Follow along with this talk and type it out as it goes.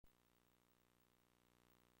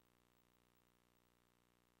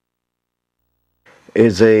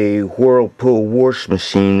is a Whirlpool wash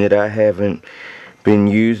machine that I haven't been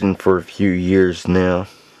using for a few years now.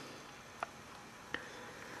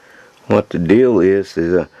 What the deal is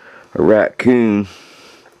a raccoon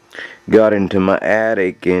got into my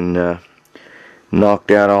attic and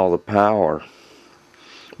knocked out all the power.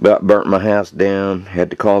 About burnt my house down. Had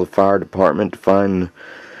to call the fire department to find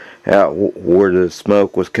out where the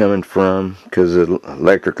smoke was coming from, because the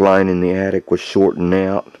electric line in the attic was shorting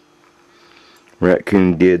out.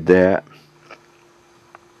 Raccoon did that.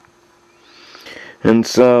 And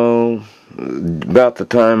so about the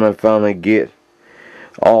time I finally get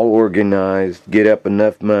all organized, get up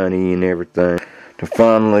enough money and everything to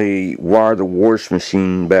finally wire the wash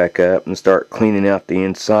machine back up and start cleaning out the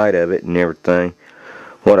inside of it and everything,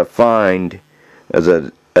 what I find is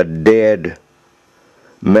a dead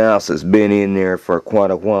mouse that's been in there for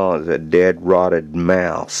quite a while. Is a dead, rotted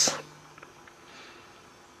mouse,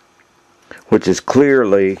 which is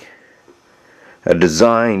clearly a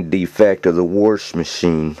design defect of the wash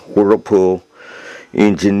machine. Whirlpool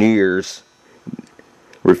engineers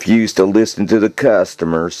refused to listen to the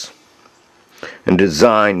customers and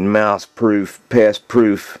designed mouse-proof,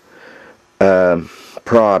 pest-proof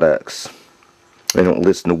products. They don't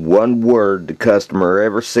listen to one word the customer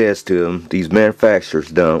ever says to them. These manufacturers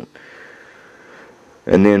don't.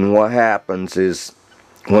 And then what happens is,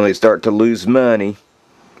 when they start to lose money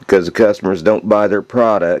because the customers don't buy their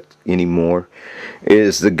product anymore,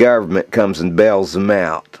 is the government comes and bails them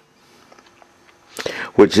out,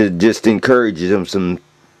 which it just encourages them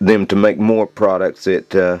to make more products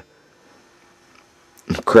that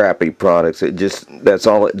crappy products. That's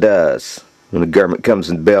all it does. When the government comes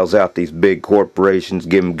and bails out these big corporations,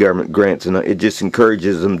 give them government grants, and it just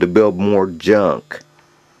encourages them to build more junk.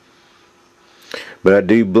 But I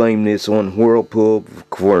do blame this on Whirlpool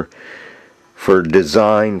for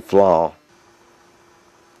design flaw.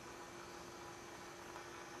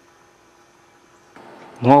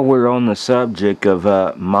 While we're on the subject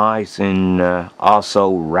of mice and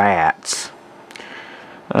also rats,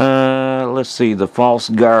 let's see, the false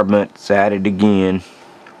government's at it again.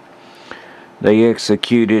 They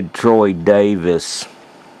executed Troy Davis.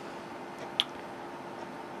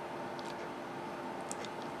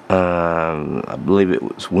 I believe it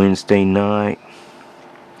was Wednesday night,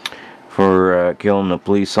 for killing a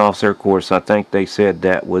police officer. Of course, I think they said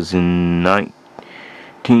that was in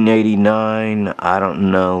 1989. I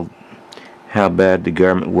don't know how bad the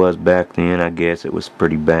government was back then. I guess it was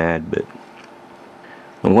pretty bad, but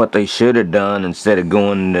what they should have done, instead of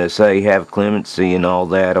going to say have clemency and all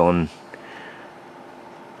that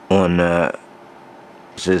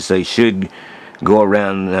says they should go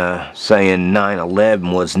around saying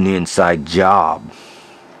 9/11 was an inside job.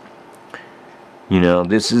 You know,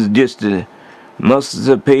 this is just most of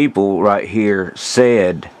the people right here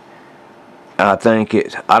said, I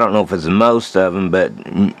don't know if it's most of them, but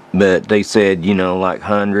they said, you know, like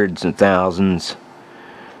hundreds and thousands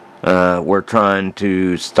were trying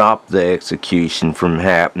to stop the execution from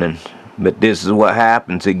happening. But this is what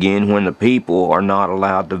happens again when the people are not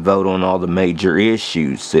allowed to vote on all the major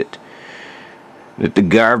issues that the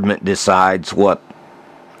government decides what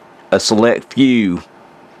a select few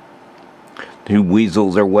who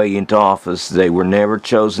weasel their way into office. They were never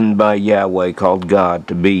chosen by Yahweh, called God,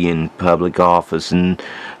 to be in public office, and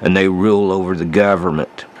they rule over the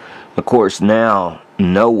government. Of course, now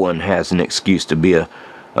no one has an excuse to be a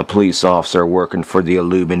police officer working for the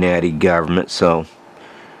Illuminati government, so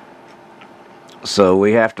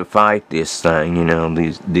we have to fight this thing, you know,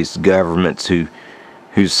 these governments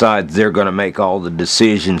whose sides they're going to make all the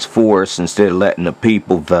decisions for us instead of letting the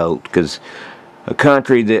people vote. Because a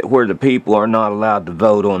country where the people are not allowed to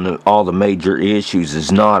vote on all the major issues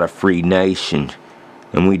is not a free nation,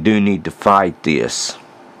 and we do need to fight this.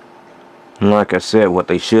 And like I said, what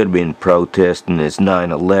they should have been protesting is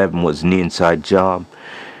 9/11 was an inside job.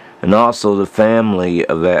 And also the family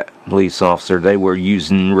of that police officer, they were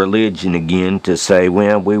using religion again to say,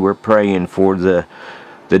 well, we were praying for the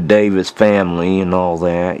Davis family and all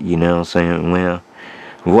that, you know, saying, well,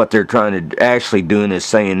 what they're trying to actually doing is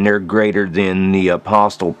saying they're greater than the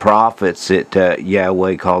apostle prophets that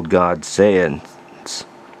Yahweh, called God, said.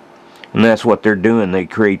 And that's what they're doing. They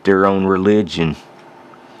create their own religion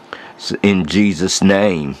in Jesus'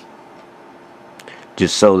 name,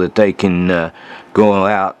 just so that they can go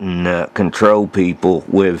out and control people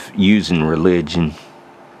with using religion.